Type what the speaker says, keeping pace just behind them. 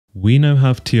We now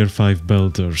have tier 5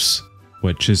 builders,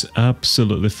 which is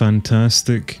absolutely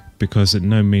fantastic because it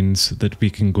now means that we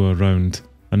can go around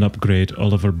and upgrade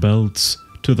all of our builds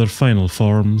to their final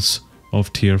forms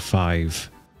of tier 5.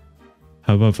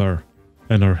 However,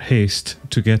 in our haste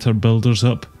to get our builders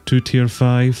up to tier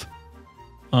 5,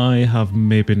 I have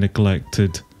maybe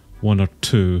neglected one or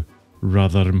two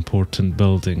rather important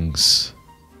buildings.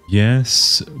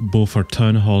 Yes, both our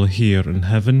town hall here in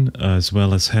heaven as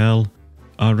well as hell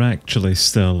are actually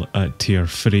still at tier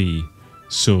 3,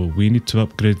 so we need to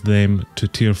upgrade them to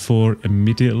tier 4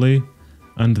 immediately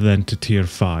and then to tier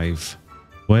 5,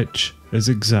 which is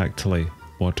exactly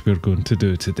what we're going to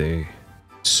do today.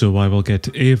 So I will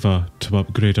get Ava to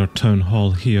upgrade our town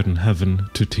hall here in heaven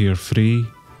to tier 3,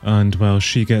 and while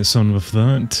she gets on with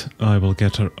that, I will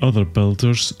get our other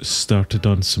builders started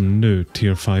on some new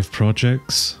tier 5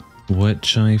 projects,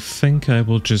 which I think I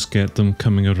will just get them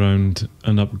coming around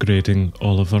and upgrading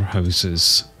all of our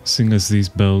houses, seeing as these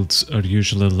builds are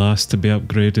usually last to be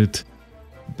upgraded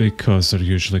because they're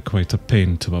usually quite a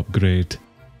pain to upgrade.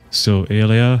 So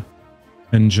Elia,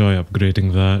 enjoy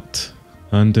upgrading that.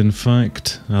 And in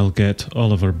fact, I'll get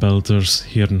all of our builders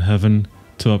here in heaven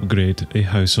to upgrade a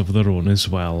house of their own as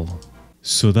well.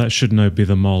 So that should now be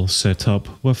them all set up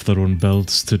with their own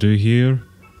builds to do here.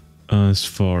 As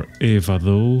for Ava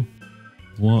though,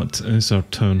 what is our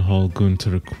town hall going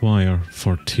to require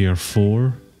for tier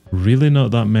 4? Really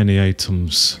not that many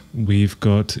items. We've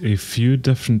got a few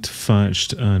different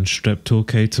thatched and stripped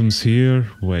oak items here,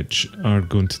 which are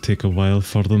going to take a while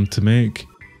for them to make,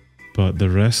 but the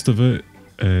rest of it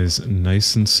is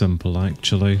nice and simple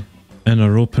actually. In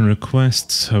our open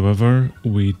requests, however,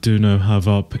 we do now have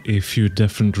up a few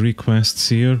different requests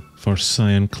here for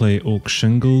cyan clay oak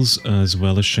shingles as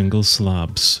well as shingle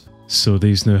slabs. So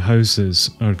these new houses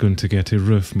are going to get a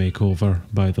roof makeover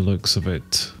by the looks of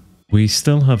it. We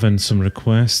still have in some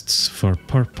requests for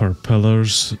purple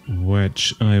pillars,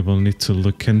 which I will need to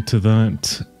look into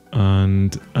that,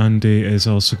 and Andy is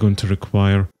also going to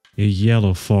require a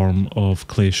yellow form of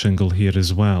clay shingle here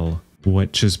as well,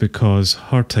 which is because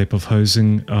her type of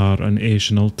housing are an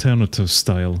Asian alternative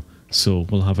style, so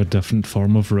we'll have a different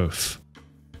form of roof.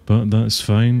 But that's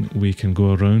fine, we can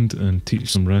go around and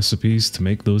teach some recipes to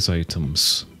make those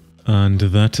items. And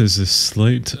that is the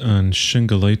slate and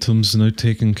shingle items now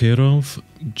taken care of,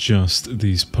 just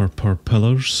these purple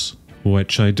pillars,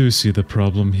 which I do see the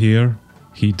problem here.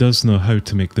 He does know how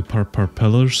to make the purple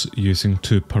pillars using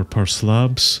 2 purple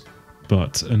slabs,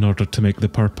 but in order to make the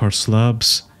purple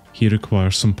slabs, he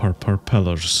requires some purple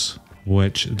pillars.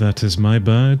 Which that is my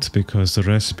bad because the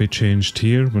recipe changed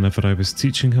here whenever I was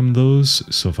teaching him those,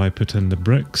 so if I put in the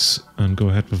bricks and go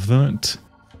ahead with that,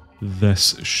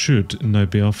 this should now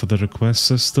be off of the request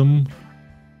system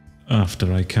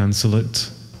after I cancel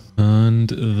it. And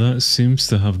that seems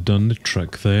to have done the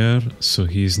trick there, so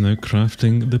he's now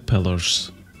crafting the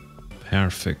pillars.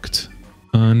 Perfect.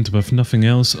 And with nothing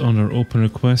else on our open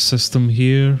request system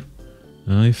here,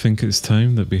 I think it's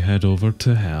time that we head over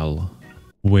to Hell,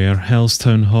 where Hell's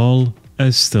Town Hall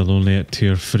is still only at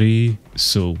tier 3,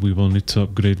 so we will need to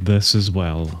upgrade this as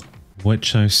well.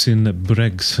 Which I've seen that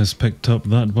Briggs has picked up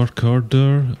that work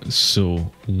order,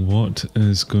 so what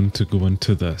is going to go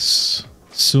into this?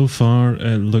 So far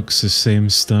it looks the same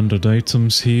standard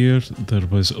items here. There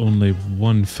was only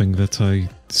one thing that I'd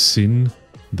seen,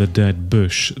 the dead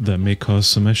bush, that may cause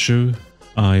some issue.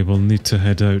 I will need to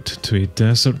head out to a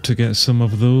desert to get some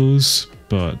of those,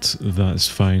 but that's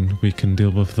fine, we can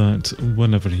deal with that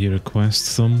whenever he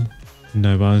requests them.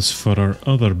 Now as for our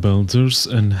other builders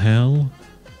in Hell,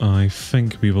 I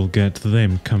think we will get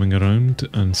them coming around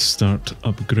and start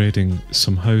upgrading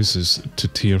some houses to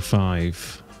tier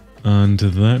 5. And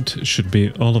that should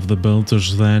be all of the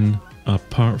builders then,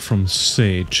 apart from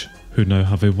Sage, who now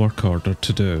have a work order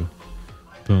to do.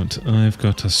 But I've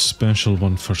got a special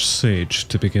one for Sage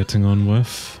to be getting on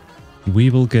with. We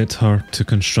will get her to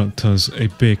construct us a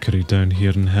bakery down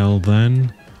here in Hell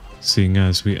then, seeing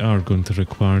as we are going to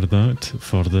require that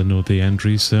for the Know the End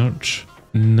research.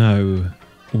 Now,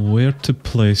 where to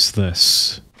place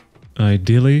this?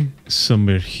 Ideally,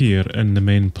 somewhere here in the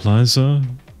main plaza,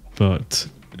 but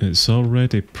it's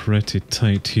already pretty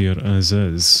tight here as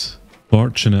is.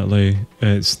 Fortunately,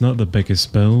 it's not the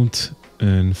biggest build.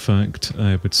 In fact,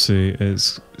 I would say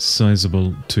it's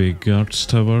sizable to a guard's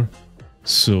tower,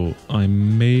 so I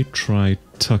may try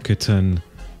tuck it in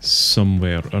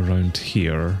somewhere around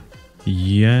here.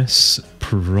 Yes,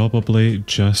 probably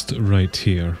just right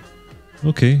here.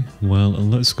 Okay, well,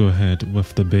 let's go ahead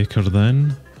with the baker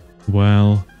then.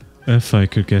 Well, if I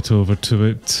could get over to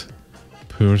it,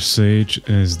 poor Sage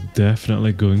is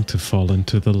definitely going to fall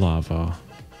into the lava.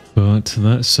 But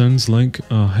that sounds like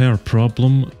a her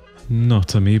problem,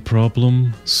 not a me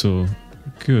problem, so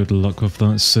good luck with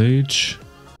that, Sage.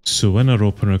 So in our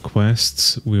open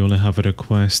requests, we only have a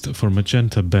request for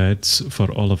magenta beds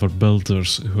for all of our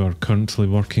builders who are currently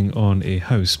working on a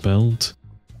house build.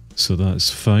 So that's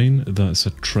fine, that's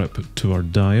a trip to our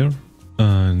dyer.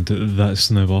 And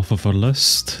that's now off of our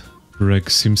list.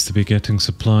 Riggs seems to be getting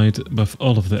supplied with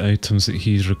all of the items that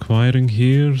he's requiring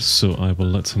here, so I will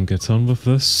let him get on with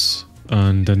this.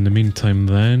 And in the meantime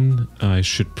then, I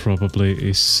should probably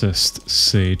assist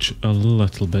Sage a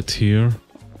little bit here.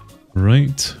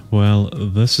 Right, well,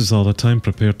 this is all that I'm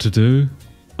prepared to do.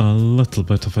 A little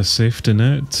bit of a safety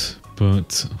net,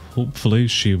 but hopefully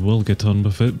she will get on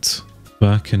with it.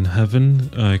 Back in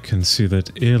heaven, I can see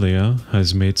that Aelia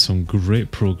has made some great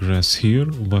progress here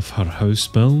with her house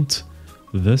build.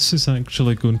 This is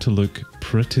actually going to look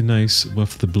pretty nice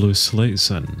with the blue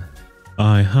slates in.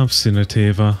 I have seen that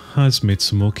Eva has made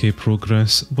some okay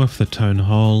progress with the town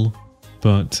hall,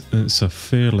 but it's a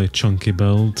fairly chunky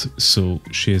build, so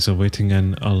she is awaiting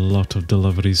in a lot of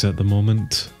deliveries at the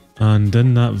moment. And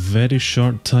in that very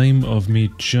short time of me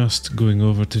just going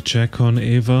over to check on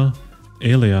Eva,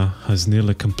 Aelia has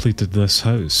nearly completed this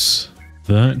house.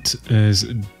 That is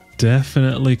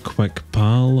definitely quick,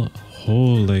 pal.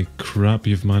 Holy crap,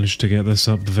 you've managed to get this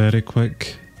up very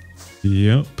quick.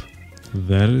 Yup,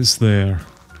 there it is there.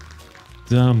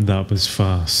 Damn, that was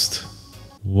fast.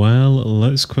 Well,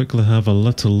 let's quickly have a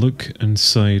little look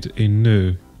inside a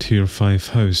new Tier 5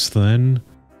 house then,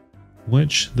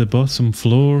 which the bottom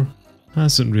floor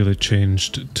hasn't really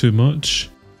changed too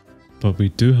much, but we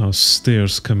do have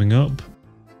stairs coming up,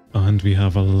 and we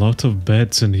have a lot of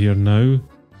beds in here now,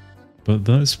 but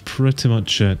that's pretty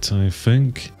much it, I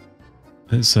think.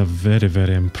 It's a very,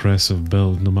 very impressive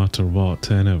build no matter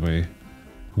what anyway.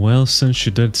 Well, since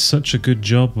you did such a good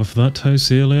job with that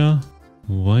house, Aelia,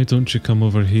 why don't you come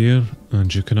over here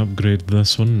and you can upgrade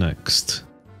this one next.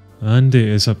 Andy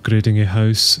is upgrading a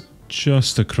house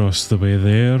just across the way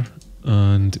there,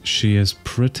 and she has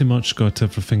pretty much got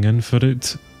everything in for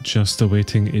it, just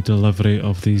awaiting a delivery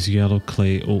of these yellow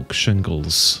clay oak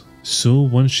shingles. So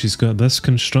once she's got this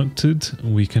constructed,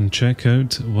 we can check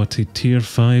out what a Tier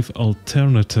 5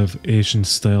 alternative Asian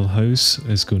style house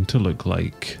is going to look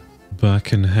like.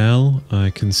 Back in hell, I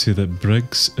can see that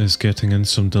Briggs is getting in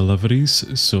some deliveries,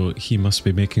 so he must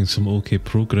be making some okay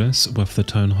progress with the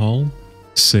town hall.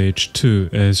 Sage too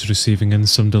is receiving in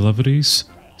some deliveries,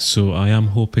 so I am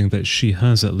hoping that she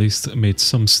has at least made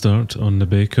some start on the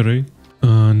bakery.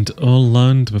 And all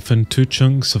land within 2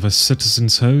 chunks of a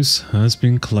citizen's house has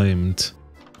been claimed.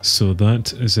 So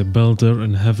that is a builder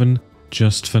in heaven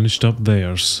just finished up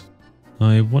theirs.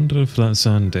 I wonder if that's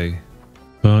Andy.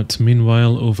 But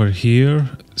meanwhile over here,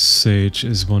 Sage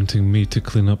is wanting me to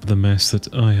clean up the mess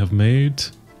that I have made,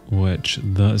 which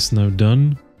that's now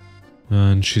done,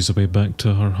 and she's away back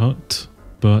to her hut.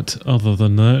 But other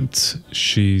than that,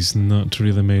 she's not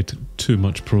really made too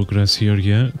much progress here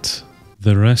yet.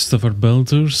 The rest of our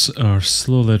builders are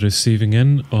slowly receiving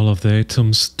in all of the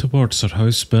items towards our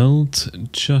house build,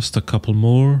 just a couple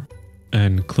more,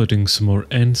 including some more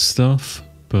end stuff,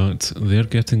 but they're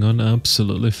getting on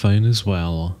absolutely fine as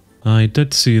well. I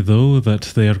did see though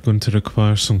that they are going to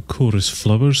require some chorus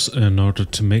flowers in order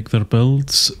to make their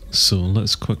builds, so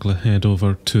let's quickly head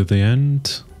over to the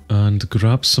end and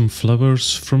grab some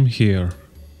flowers from here.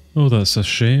 Oh, that's a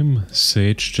shame,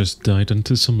 Sage just died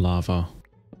into some lava.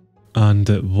 And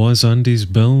it was Andy's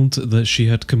build that she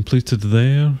had completed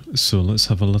there, so let's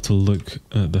have a little look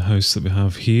at the house that we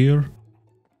have here.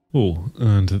 Oh,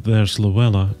 and there's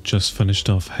Luella just finished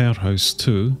off her house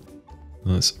too.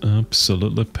 That's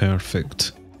absolutely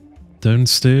perfect.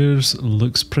 Downstairs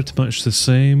looks pretty much the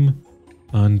same,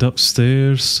 and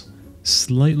upstairs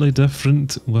slightly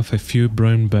different with a few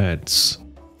brown beds.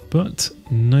 But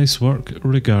nice work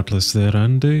regardless there,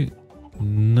 Andy.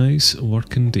 Nice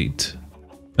work indeed.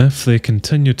 If they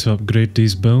continue to upgrade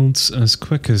these builds as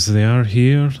quick as they are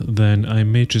here, then I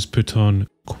may just put on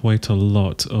quite a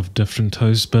lot of different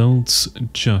house builds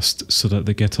just so that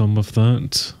they get on with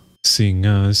that, seeing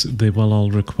as they will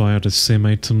all require the same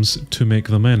items to make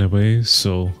them anyway,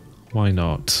 so why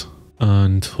not?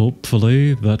 And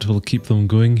hopefully that will keep them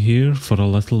going here for a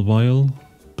little while.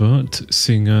 But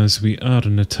seeing as we are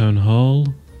in the town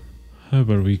hall, how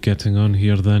are we getting on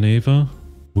here then, Eva?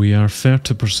 We are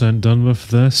 30% done with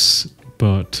this,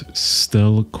 but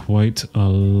still quite a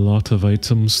lot of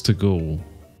items to go,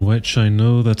 which I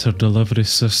know that our delivery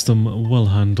system will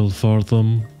handle for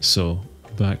them, so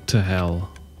back to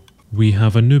hell. We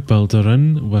have a new builder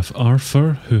in with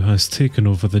Arthur, who has taken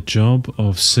over the job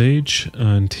of Sage,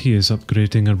 and he is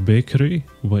upgrading our bakery,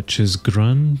 which is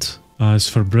grand. As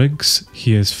for Briggs,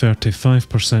 he is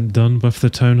 35% done with the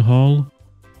town hall,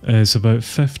 is about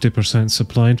 50%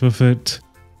 supplied with it,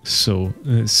 so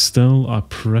it's still a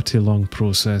pretty long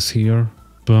process here.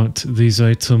 But these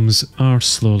items are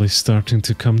slowly starting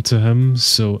to come to him,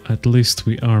 so at least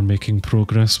we are making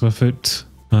progress with it.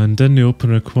 And in the open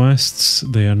requests,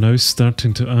 they are now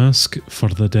starting to ask for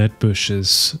the dead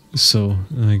bushes, so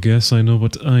I guess I know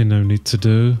what I now need to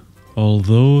do.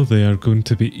 Although they are going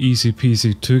to be easy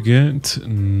peasy to get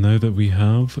now that we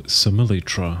have some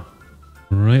elytra.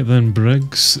 Right then,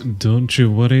 Briggs, don't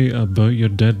you worry about your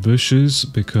dead bushes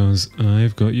because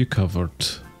I've got you covered.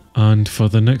 And for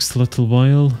the next little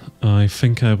while, I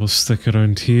think I will stick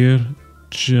around here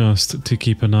just to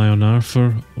keep an eye on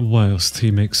Arthur whilst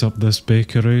he makes up this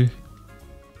bakery.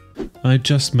 I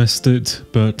just missed it,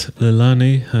 but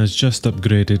Lilani has just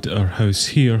upgraded our house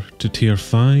here to tier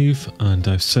 5 and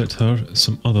I've set her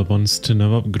some other ones to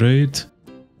now upgrade.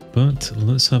 But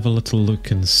let's have a little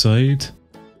look inside.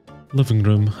 Living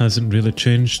room hasn't really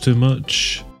changed too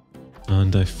much,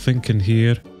 and I think in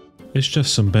here it's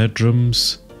just some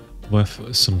bedrooms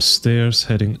with some stairs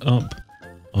heading up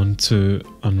onto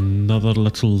another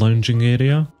little lounging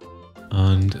area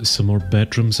and some more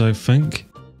bedrooms. I think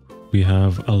we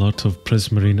have a lot of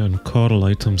prismarine and coral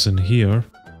items in here.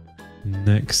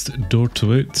 Next door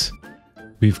to it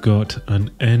we've got an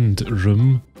end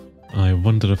room. I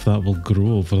wonder if that will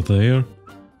grow over there.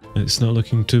 It's not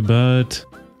looking too bad.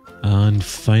 And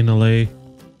finally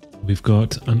we've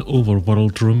got an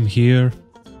overworld room here,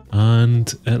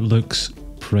 and it looks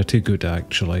pretty good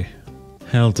actually.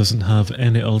 Hell doesn't have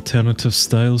any alternative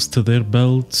styles to their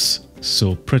builds,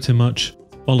 so pretty much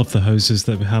all of the houses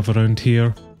that we have around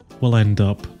here will end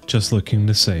up just looking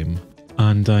the same.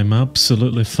 And I'm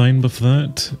absolutely fine with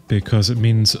that, because it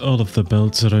means all of the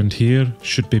builds around here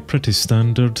should be pretty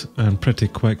standard and pretty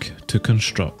quick to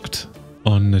construct.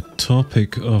 On the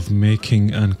topic of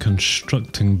making and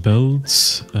constructing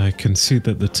builds, I can see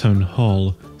that the town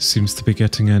hall seems to be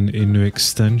getting in a new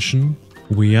extension.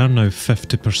 We are now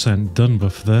 50% done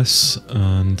with this,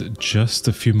 and just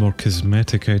a few more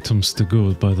cosmetic items to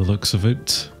go by the looks of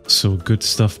it. So good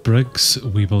stuff, Briggs.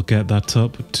 We will get that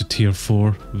up to tier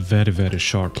 4 very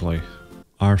shortly.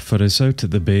 Arthur is out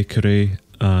at the bakery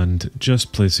and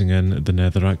just placing in the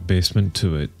netherrack basement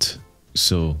to it.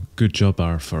 So good job,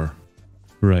 Arthur.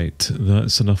 Right,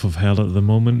 that's enough of hell at the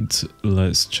moment.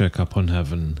 Let's check up on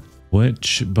heaven.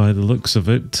 Which, by the looks of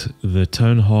it, the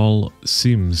town hall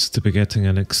seems to be getting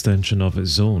an extension of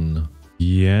its own.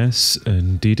 Yes,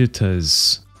 indeed it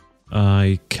is.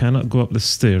 I cannot go up the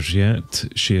stairs yet,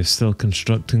 she is still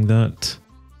constructing that.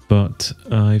 But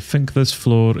I think this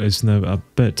floor is now a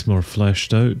bit more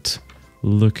fleshed out,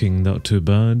 looking not too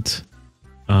bad.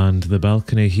 And the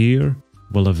balcony here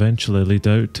will eventually lead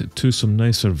out to some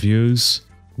nicer views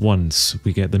once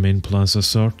we get the main plaza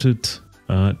sorted.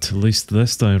 At least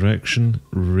this direction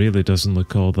really doesn't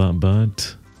look all that bad.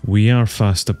 We are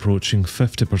fast approaching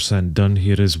 50% done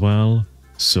here as well,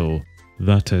 so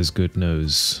that is good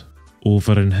news.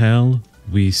 Over in hell,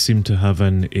 we seem to have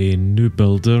in a new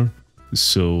builder,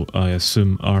 so I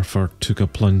assume Arthur took a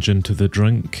plunge into the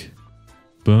drink.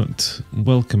 But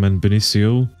welcome in,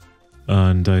 Benicio,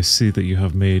 and I see that you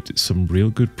have made some real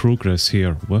good progress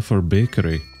here with our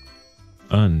bakery.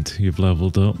 And you've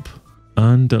leveled up.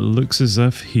 And it looks as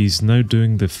if he's now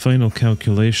doing the final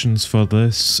calculations for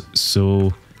this,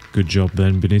 so good job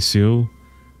then, Benicio.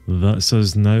 That's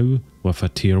us now with a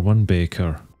tier 1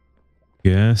 baker.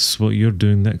 Guess what you're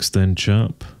doing next then,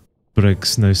 chap?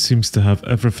 Briggs now seems to have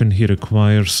everything he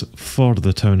requires for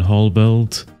the town hall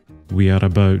build. We are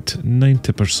about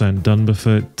 90% done with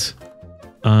it,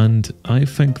 and I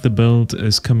think the build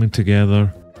is coming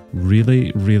together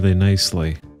really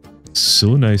nicely.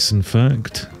 So nice in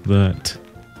fact that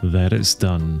it's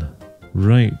done.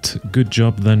 Right, good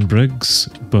job then, Briggs,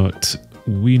 but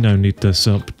we now need this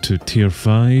up to tier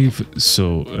 5,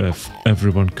 so if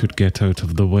everyone could get out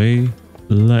of the way,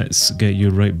 let's get you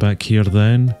right back here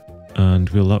then, and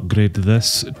we'll upgrade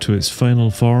this to its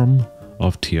final form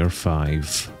of tier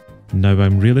 5. Now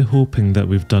I'm really hoping that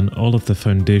we've done all of the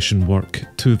foundation work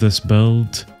to this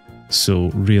build, so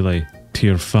really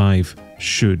tier 5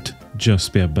 should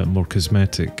just be a bit more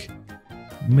cosmetic.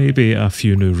 Maybe a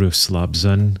few new roof slabs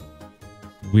in.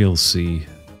 We'll see.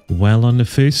 Well, on the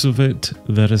face of it,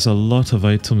 there is a lot of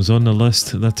items on the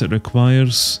list that it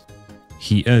requires.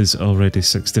 He is already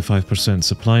 65%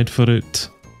 supplied for it,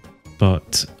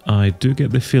 but I do get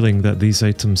the feeling that these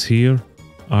items here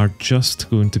are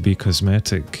just going to be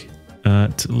cosmetic.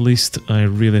 At least I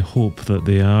really hope that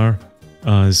they are,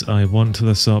 as I want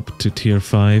this up to tier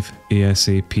 5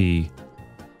 ASAP.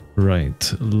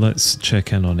 Right, let's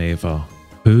check in on Ava,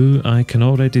 who I can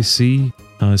already see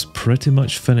has pretty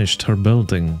much finished her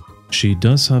building. She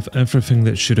does have everything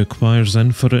that she requires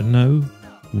in for it now.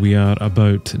 We are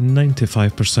about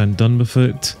 95% done with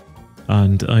it,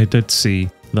 and I did see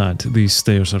that these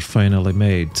stairs are finally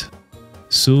made.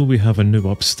 So we have a new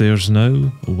upstairs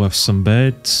now, with some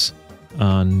beds,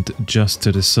 and just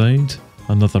to the side,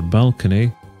 another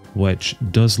balcony, which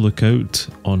does look out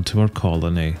onto our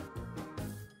colony.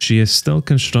 She is still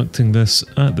constructing this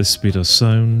at the speed of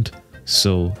sound,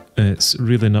 so it's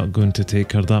really not going to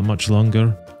take her that much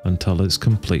longer until it's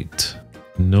complete.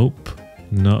 Nope,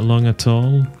 not long at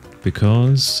all,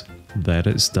 because there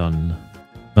it's done.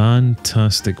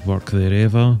 Fantastic work there,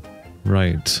 Ava.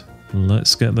 Right,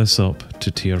 let's get this up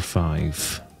to tier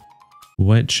 5.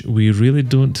 Which we really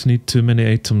don't need too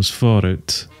many items for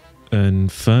it. In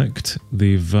fact,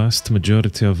 the vast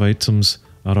majority of items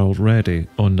are already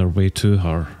on their way to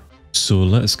her. So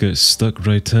let's get stuck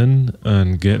right in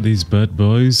and get these bad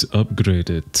boys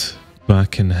upgraded.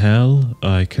 Back in hell,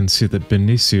 I can see that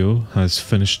Benicio has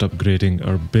finished upgrading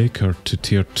our baker to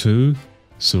tier 2.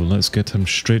 So let's get him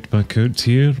straight back out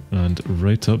here and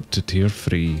right up to tier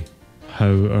 3. How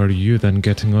are you then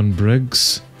getting on,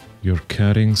 Briggs? You're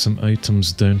carrying some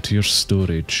items down to your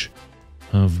storage.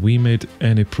 Have we made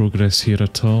any progress here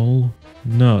at all?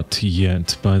 Not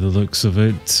yet by the looks of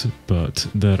it, but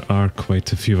there are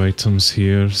quite a few items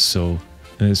here, so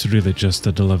it's really just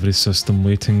a delivery system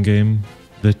waiting game.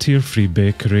 The tier 3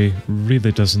 bakery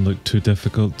really doesn't look too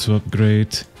difficult to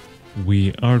upgrade.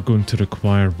 We are going to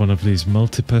require one of these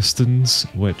multi-pistons,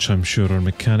 which I'm sure our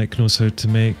mechanic knows how to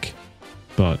make,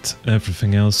 but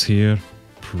everything else here,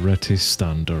 pretty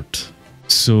standard.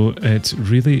 So it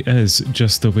really is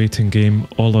just a waiting game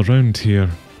all around here.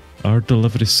 Our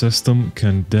delivery system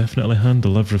can definitely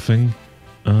handle everything,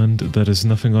 and there is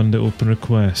nothing on the open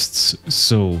requests,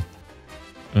 so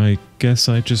I guess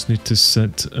I just need to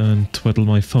sit and twiddle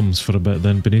my thumbs for a bit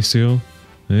then, Benicio.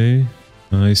 Eh?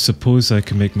 I suppose I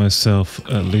can make myself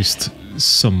at least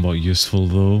somewhat useful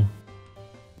though.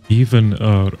 Even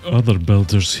our other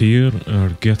builders here are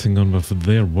getting on with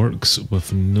their works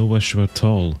with no issue at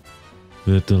all.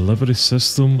 The delivery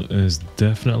system is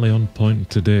definitely on point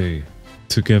today.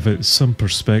 To give it some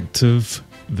perspective,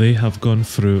 they have gone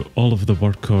through all of the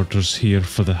work orders here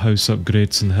for the house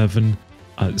upgrades in heaven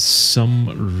at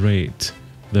some rate.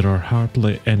 There are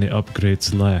hardly any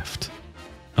upgrades left.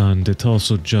 And it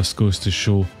also just goes to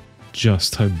show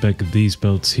just how big these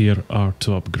builds here are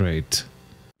to upgrade.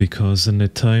 Because in the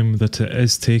time that it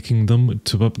is taking them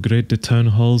to upgrade the town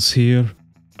halls here,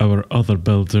 our other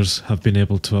builders have been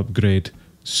able to upgrade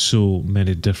so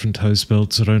many different house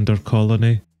builds around our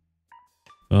colony.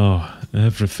 Oh,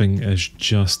 everything is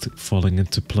just falling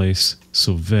into place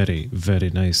so very, very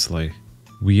nicely.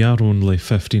 We are only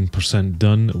 15%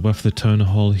 done with the town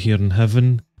hall here in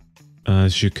heaven.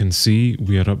 As you can see,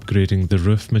 we are upgrading the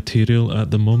roof material at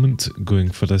the moment,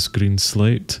 going for this green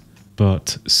slate.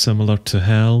 But similar to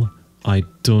hell, I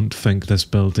don't think this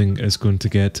building is going to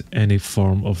get any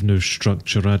form of new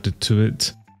structure added to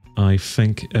it. I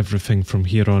think everything from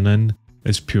here on in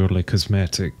is purely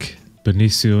cosmetic.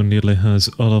 Benicio nearly has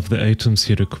all of the items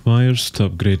he requires to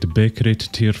upgrade the bakery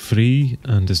to tier 3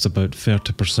 and is about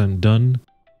 30% done.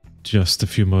 Just a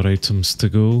few more items to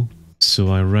go. So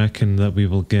I reckon that we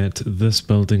will get this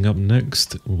building up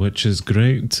next, which is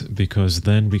great because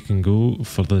then we can go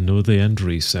for the know the end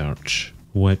research,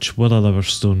 which will allow our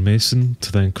stonemason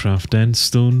to then craft end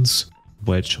stones,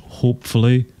 which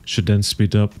hopefully should then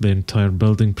speed up the entire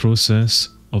building process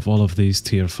of all of these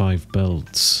tier 5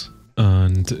 builds.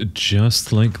 And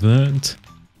just like that,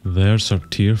 there's our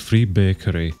tier 3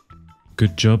 bakery.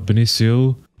 Good job,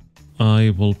 Benicio.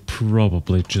 I will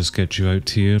probably just get you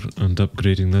out here and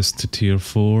upgrading this to tier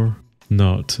 4.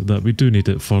 Not that we do need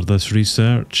it for this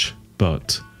research,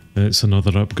 but it's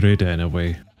another upgrade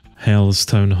anyway. Hell's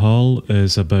Town Hall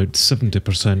is about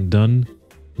 70% done.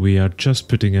 We are just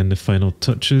putting in the final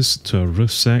touches to our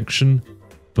roof section,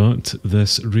 but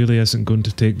this really isn't going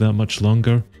to take that much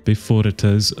longer before it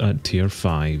is at tier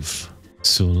 5.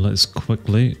 So let's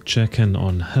quickly check in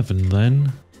on heaven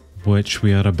then, which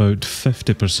we are about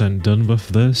 50% done with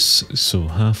this, so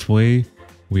halfway.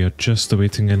 We are just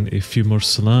awaiting in a few more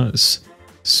slats,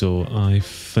 so I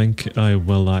think I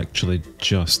will actually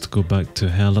just go back to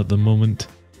hell at the moment,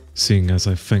 seeing as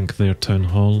I think their town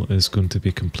hall is going to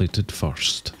be completed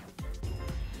first.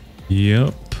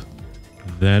 Yep,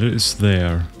 there it is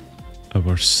there,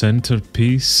 our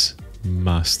centerpiece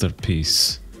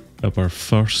masterpiece. our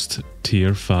first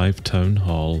Tier 5 Town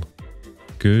Hall.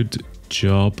 Good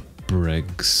job,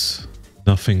 Briggs.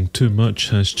 Nothing too much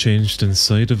has changed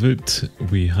inside of it.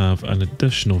 We have an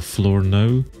additional floor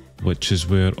now, which is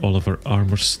where all of our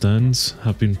armor stands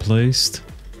have been placed,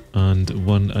 and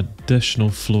one additional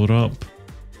floor up,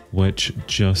 which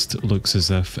just looks as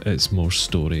if it's more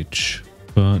storage.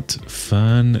 But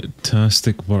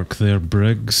fantastic work there,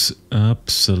 Briggs.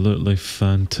 Absolutely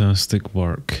fantastic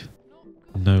work.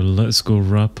 Now let's go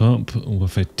wrap up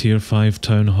with a Tier 5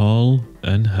 Town Hall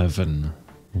in heaven,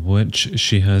 which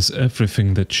she has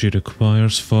everything that she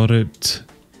requires for it,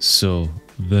 so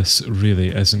this really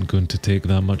isn't going to take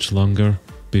that much longer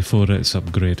before it's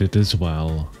upgraded as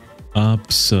well.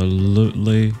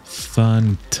 Absolutely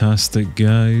fantastic,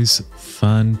 guys.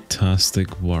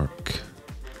 Fantastic work.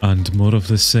 And more of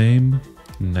the same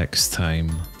next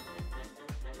time.